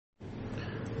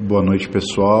Boa noite,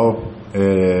 pessoal.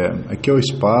 Aqui é o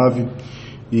Spave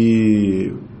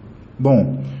e,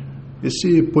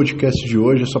 esse podcast de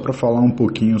hoje é só para falar um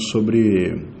pouquinho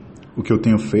sobre o que eu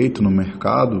tenho feito no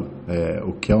mercado,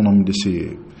 o que é o nome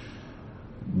desse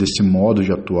modo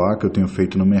de atuar que eu tenho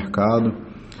feito no mercado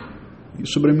e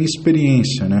sobre a minha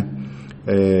experiência, né?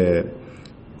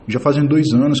 Já fazem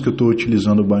 2 anos que eu estou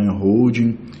utilizando o buy and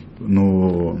holding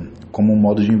como um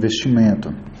modo de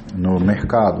investimento no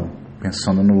mercado,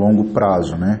 pensando no longo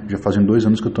prazo, né? Já fazem 2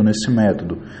 anos que eu estou nesse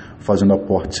método, fazendo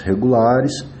aportes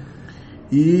regulares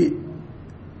e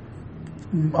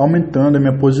aumentando a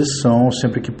minha posição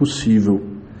sempre que possível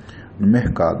no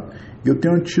mercado. E eu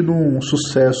tenho tido um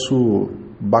sucesso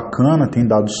bacana, tem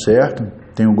dado certo,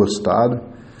 tenho gostado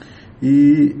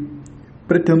e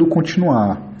pretendo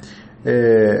continuar.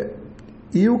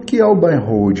 E o que é o buy and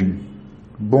holding?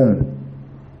 Bom,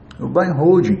 o buy and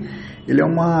holding ele é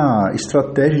uma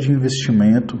estratégia de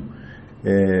investimento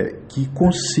que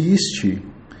consiste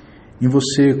em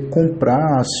você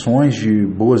comprar ações de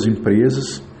boas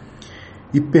empresas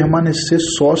e permanecer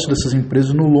sócio dessas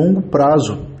empresas no longo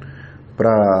prazo,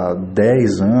 para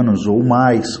 10 anos ou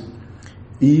mais,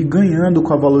 e ganhando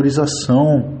com a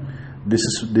valorização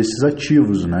desses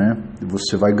ativos, né?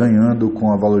 Você vai ganhando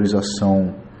com a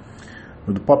valorização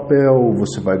do papel,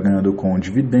 você vai ganhando com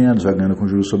dividendos, vai ganhando com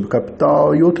juros sobre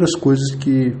capital e outras coisas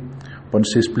que podem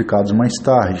ser explicadas mais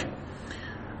tarde.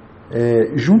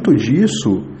 Junto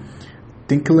disso,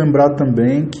 tem que lembrar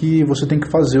também que você tem que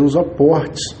fazer os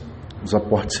aportes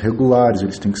regulares,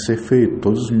 eles têm que ser feitos,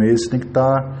 todos os meses tem que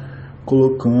estar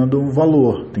colocando um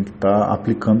valor, tem que estar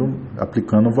aplicando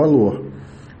um valor.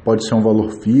 Pode ser um valor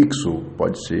fixo,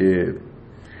 pode ser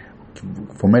que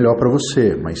for melhor para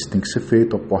você, mas tem que ser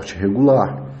feito aporte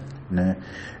regular, né?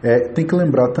 Tem que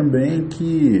lembrar também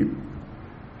que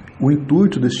o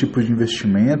intuito desse tipo de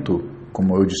investimento,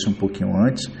 como eu disse um pouquinho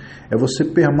antes, é você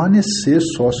permanecer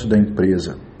sócio da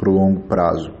empresa para o longo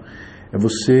prazo, é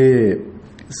você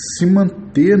se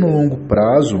manter no longo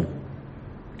prazo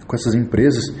com essas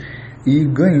empresas e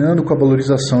ganhando com a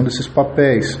valorização desses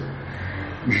papéis,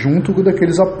 junto com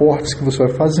daqueles aportes que você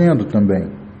vai fazendo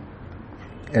também.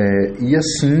 E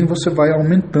assim você vai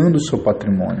aumentando o seu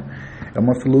patrimônio. É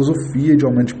uma filosofia de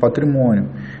aumento de patrimônio.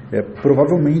 É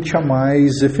provavelmente a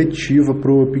mais efetiva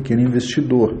para o pequeno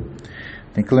investidor.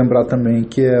 Tem que lembrar também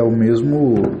que é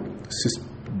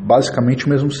basicamente o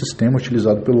mesmo sistema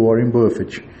utilizado pelo Warren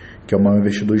Buffett, que é o maior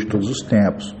investidor de todos os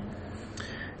tempos.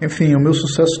 Enfim, o meu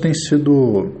sucesso tem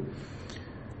sido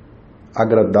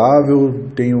agradável,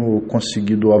 tenho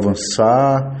conseguido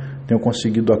avançar, tenho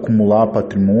conseguido acumular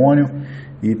patrimônio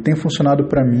e tem funcionado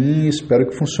para mim e espero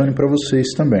que funcione para vocês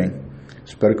também.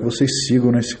 Espero que vocês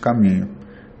sigam nesse caminho.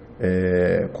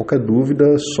 Qualquer dúvida,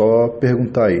 só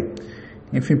perguntar aí.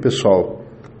 Enfim, pessoal,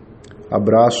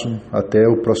 abraço, até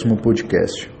o próximo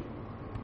podcast.